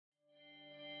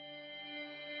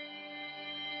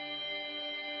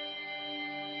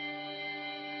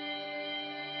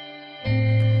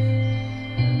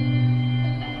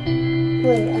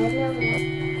Wait, I know.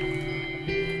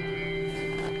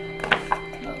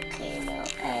 Okay, now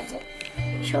add it.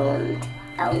 Show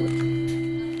out.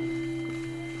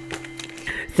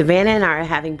 Savannah and I are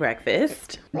having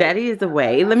breakfast. Daddy is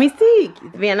away. Let me see,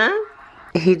 Savannah.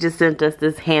 He just sent us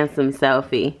this handsome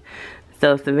selfie.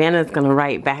 So Savannah's gonna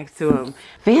write back to him.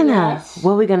 Savannah, yes.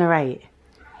 What are we gonna write?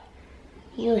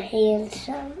 You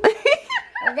handsome. Is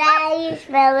that how you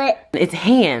spell it? It's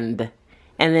hand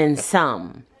and then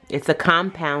some. It's a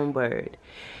compound word.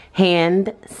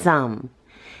 Hand, some.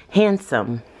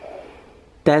 Handsome.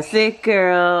 That's it,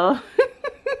 girl.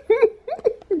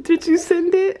 Did you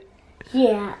send it?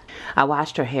 Yeah. I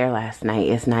washed her hair last night.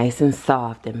 It's nice and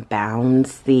soft and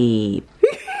bouncy.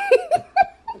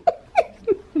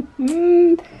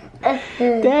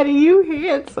 Daddy, you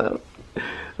handsome.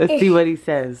 Let's see what he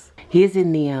says. He's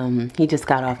in the, he just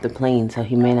got off the plane, so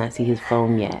he may not see his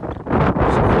phone yet.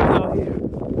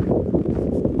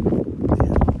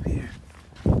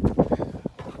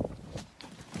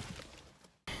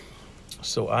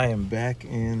 So I am back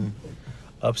in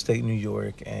upstate New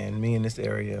York, and me in this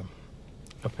area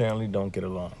apparently don't get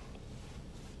along.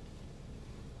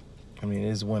 I mean, it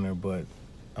is winter, but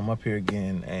I'm up here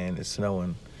again and it's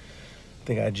snowing. I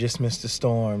think I just missed the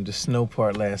storm, the snow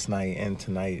part last night, and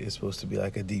tonight it's supposed to be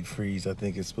like a deep freeze. I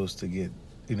think it's supposed to get,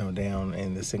 you know, down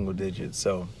in the single digits.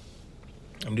 So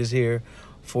I'm just here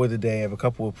for the day. I have a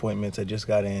couple appointments. I just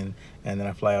got in, and then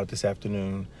I fly out this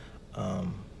afternoon.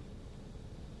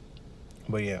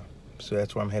 But yeah, so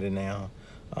that's where I'm headed now.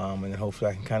 And then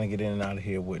hopefully I can kind of get in and out of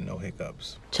here with no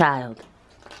hiccups. Child,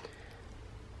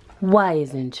 why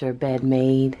isn't your bed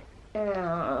made? Wait.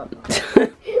 No,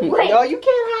 you can't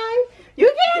hide. You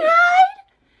can't hide.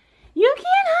 You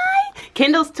can't hide.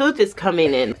 Kendall's tooth is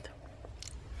coming in.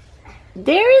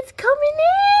 There it's coming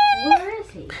in. Where is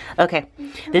he? Okay,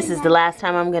 this is the last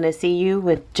time I'm gonna see you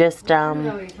with just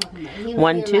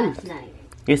one tooth.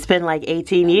 It's been like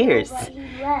 18 years.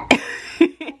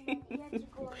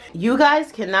 You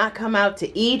guys cannot come out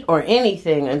to eat or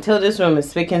anything until this room is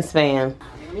spick and span.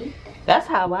 That's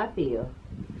how I feel.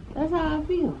 That's how I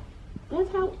feel. That's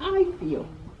how I feel.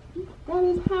 That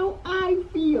is how I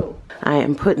feel. I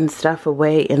am putting stuff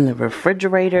away in the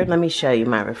refrigerator. Let me show you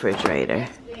my refrigerator.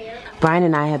 Brian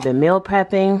and I have been meal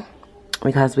prepping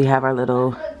because we have our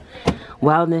little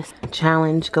wellness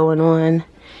challenge going on.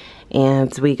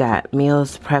 And we got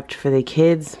meals prepped for the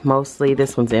kids. Mostly,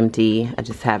 this one's empty. I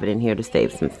just have it in here to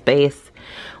save some space.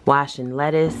 Washing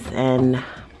lettuce and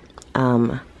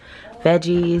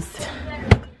veggies.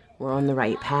 We're on the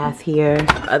right path here.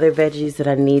 Other veggies that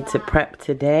I need to prep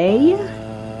today.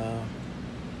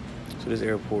 So this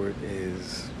airport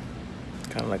is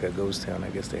kind of like a ghost town.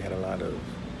 I guess they had a lot of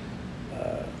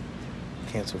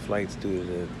canceled flights due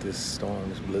to this storm,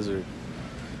 this blizzard.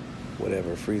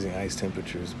 Whatever, freezing ice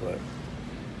temperatures, but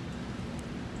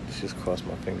let's just cross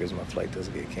my fingers my flight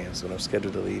doesn't get canceled. I'm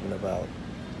scheduled to leave in about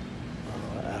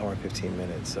an hour and 15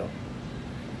 minutes, so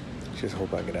just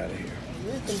hope I get out of here.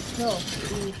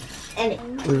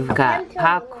 We've got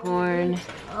popcorn,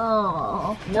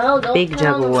 Oh, no, don't big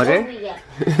jug of water,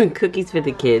 cookies for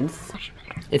the kids.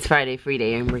 It's Friday free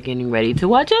day and we're getting ready to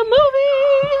watch a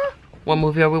movie. What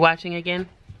movie are we watching again?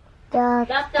 Duck,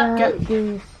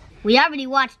 Goose. We already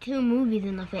watched 2 movies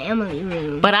in the family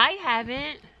room. But I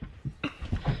haven't.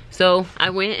 So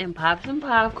I went and popped some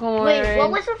popcorn. Wait,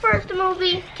 what was the first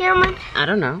movie, Cameron? I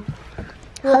don't know.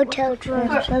 Hotel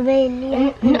Transylvania.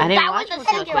 I didn't That watch was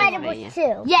Hotel Incredibles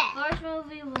 2. Yeah. First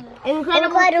movie was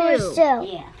Incredibles 2.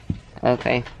 Yeah.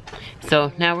 Okay.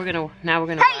 So now we're gonna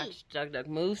watch Duck Duck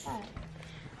Moose.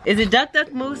 Is it Duck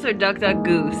Duck Moose or Duck Duck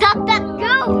Goose? Duck, duck,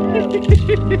 go!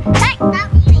 Hey,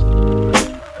 stop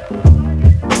eating.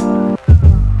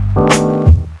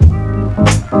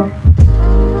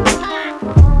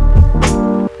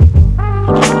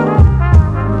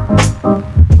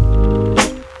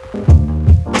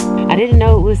 I didn't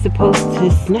know it was supposed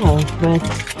to snow, but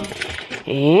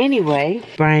anyway,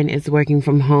 Brian is working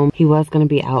from home. He was gonna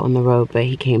be out on the road, but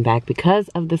he came back because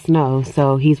of the snow,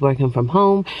 so he's working from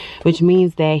home, which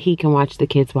means that he can watch the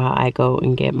kids while I go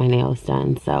and get my nails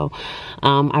done. So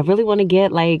I really want to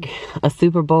get like a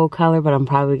super bold color, but I'm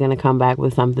probably gonna come back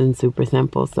with something super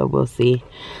simple, so we'll see.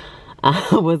 I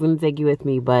was gonna take you with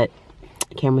me, but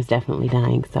the camera's definitely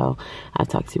dying, so I'll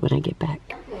talk to you when I get back.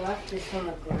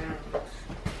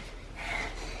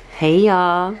 Hey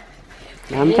y'all,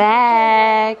 I'm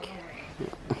back.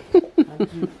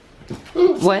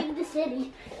 What? Save the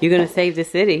city. You're gonna save the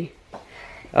city?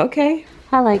 Okay.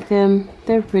 I like them.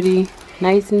 They're pretty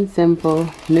nice and simple,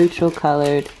 neutral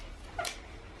colored.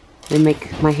 They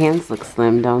make my hands look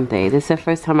slim, don't they? This is the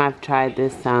first time I've tried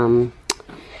this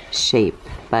shape,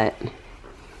 but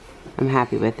I'm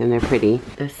happy with them. They're pretty.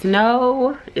 The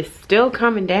snow is still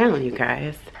coming down, you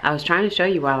guys. I was trying to show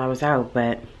you while I was out,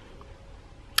 but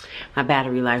my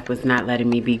battery life was not letting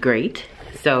me be great.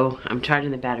 So I'm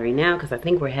charging the battery now because I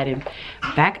think we're heading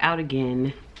back out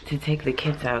again to take the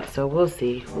kids out. So we'll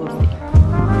see. We'll see.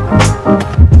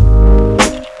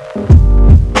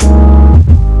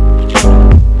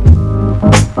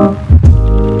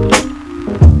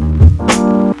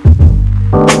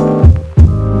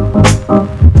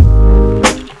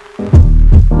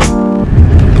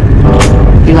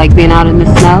 You like being out in the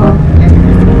snow?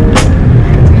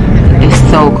 It's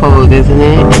so cold, isn't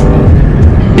it?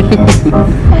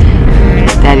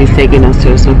 Daddy's taking us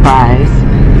to a surprise.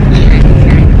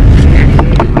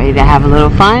 Ready to have a little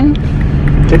fun?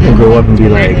 They can grow up and be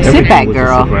like, sit back,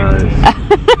 girl.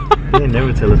 They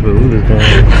never tell us what we was doing.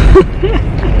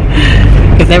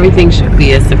 Because everything should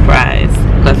be a surprise.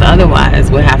 Because otherwise,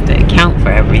 we'll have to account for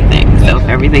everything. So if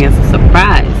everything is a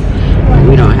surprise,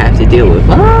 we don't have to deal with,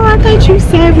 oh, I thought you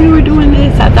said we were doing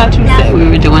this. I thought you said we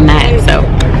were doing that. So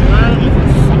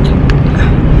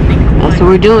that's what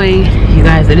we're doing. You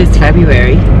guys, it is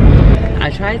February. I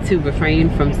tried to refrain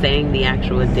from saying the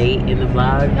actual date in the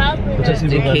vlog. Just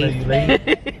in case.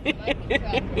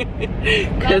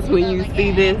 Because when you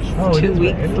see this 2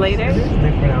 weeks later,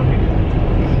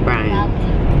 Brian,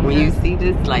 when you see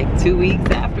this like 2 weeks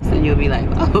after, then you'll be like,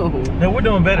 oh. No, we're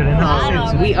doing better than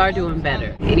that. We are doing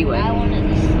better. Anyway,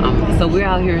 so we're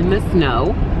out here in the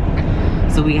snow.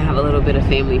 So we can have a little bit of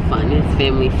family fun. It's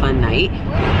family fun night.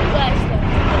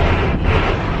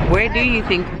 Where do you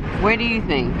think we're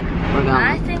going?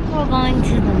 I think we're going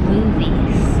to the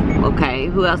movies. Okay,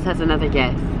 who else has another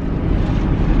guess?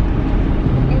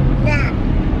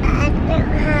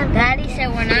 Daddy said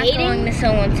we're not going to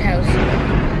someone's house.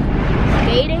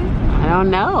 Skating? I don't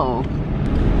know.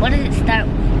 What does it start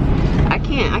with? I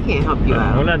can't help you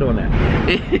out. We're not doing that.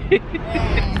 It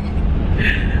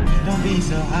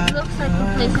looks like the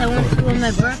place I went to on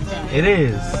my birthday. It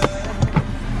is.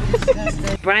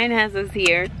 Brian has us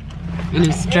here in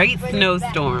a straight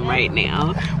snowstorm right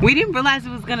now. We didn't realize it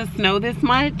was gonna snow this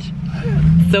much.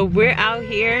 So we're out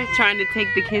here trying to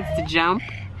take the kids to jump.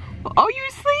 Oh, you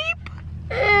asleep?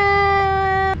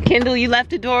 Kendall, you left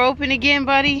the door open again,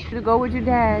 buddy? To go with your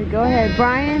dad. Go ahead,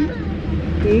 Brian.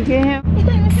 Can you get him?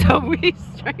 So we're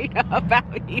straight up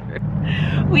out here.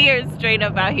 We are straight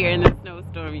up out here in the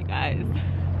snowstorm, you guys.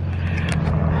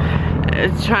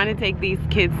 It's trying to take these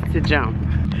kids to jump.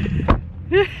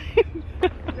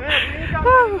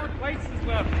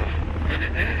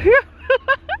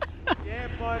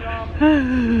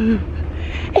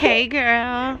 Hey,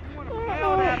 girl.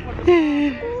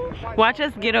 Watch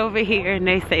us get over here and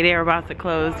they say they're about to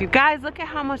close. You guys, look at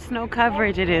how much snow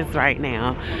coverage it is right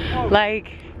now.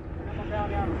 Like,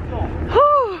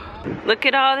 whew. Look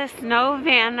at all this snow,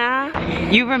 Vanna.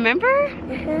 You remember?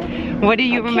 What do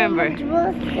you remember?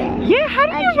 Yeah, how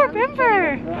do you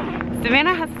remember?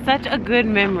 Savannah has such a good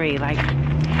memory, like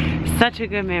such a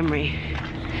good memory.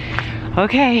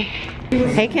 Okay.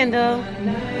 Hey, Kendall.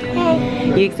 Hey.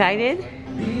 You excited?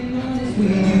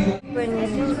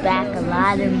 Brings back a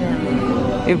lot of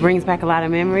memories. It brings back a lot of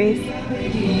memories?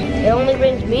 It only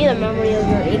brings me the memory of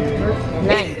your 8th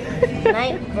birthday.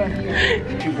 9th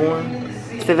birthday. You born?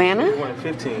 Savannah? You born at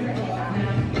 15.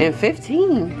 In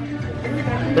 15?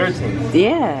 13.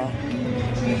 Yeah.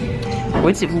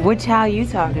 Which child you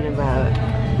talking about?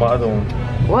 My other one.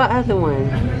 What other one?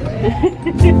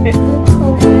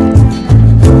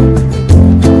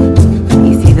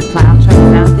 You see the plow trucks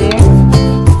out there?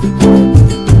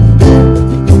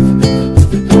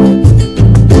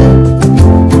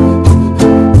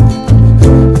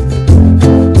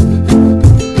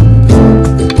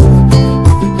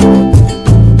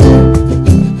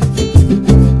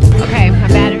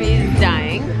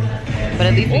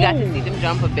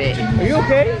 A bit. Are you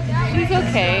okay? She's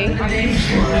okay.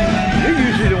 You're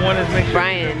usually the one that's making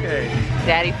Brian, okay.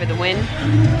 Daddy for the win.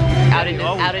 Out in the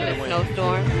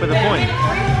snowstorm. For the points.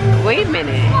 Wait a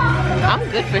minute. I'm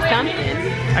good for something.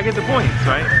 I get the points,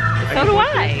 right? So do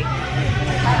I.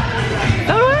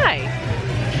 So do I.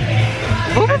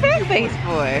 What was that face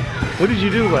for? What did you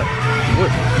do? What?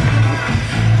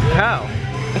 How?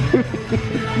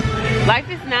 Life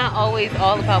is not always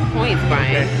all about points,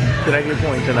 Brian. Okay. Did I get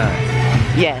points or not?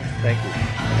 Yes. Thank you.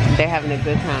 They're having a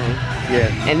good time.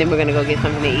 Yes. And then we're gonna go get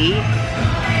something to eat.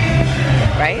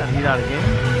 Right? Eat out again?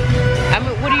 I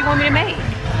mean, what do you want me to make?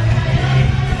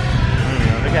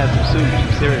 They got some soup,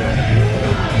 some cereal.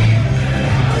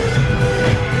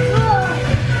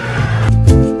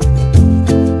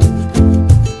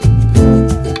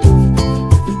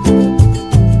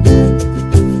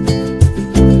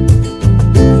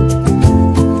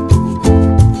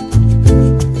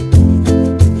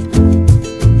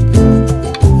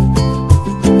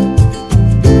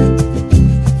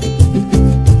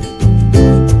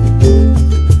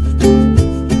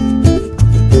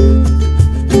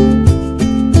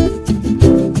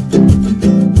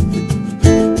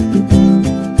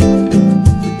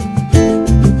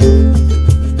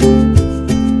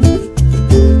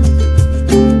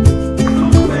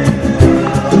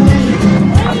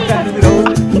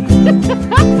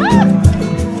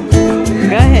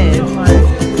 ahead.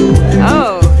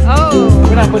 Oh, oh.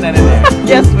 We're not putting that in there.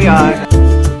 Yes, we are.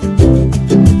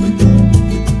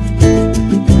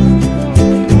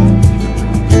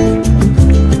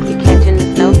 You catching the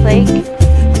snowflake?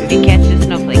 If you catch the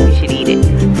snowflake, you should eat it.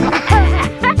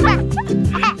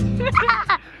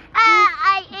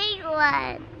 I ate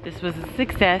one. This was a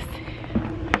success.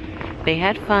 They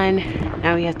had fun.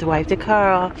 Now we have to wipe the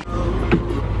car off.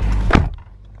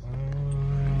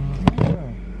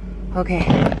 Okay.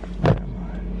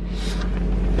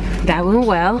 That went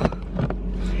well.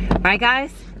 Right,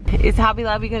 guys? Is Hobby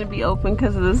Lobby gonna be open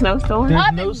because of the snowstorm?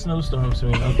 There's no snowstorm,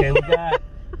 Syreena. Okay, we got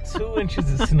 2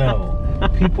 inches of snow.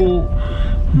 People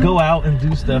go out and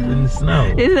do stuff in the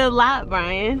snow. It's a lot,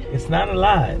 Brian. It's not a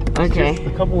lot. It's Okay. just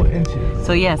a couple of inches.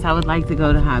 So yes, I would like to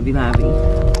go to Hobby Lobby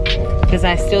because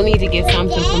I still need to get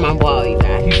something for my wall, you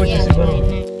guys. Can you put your seatbelt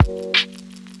on?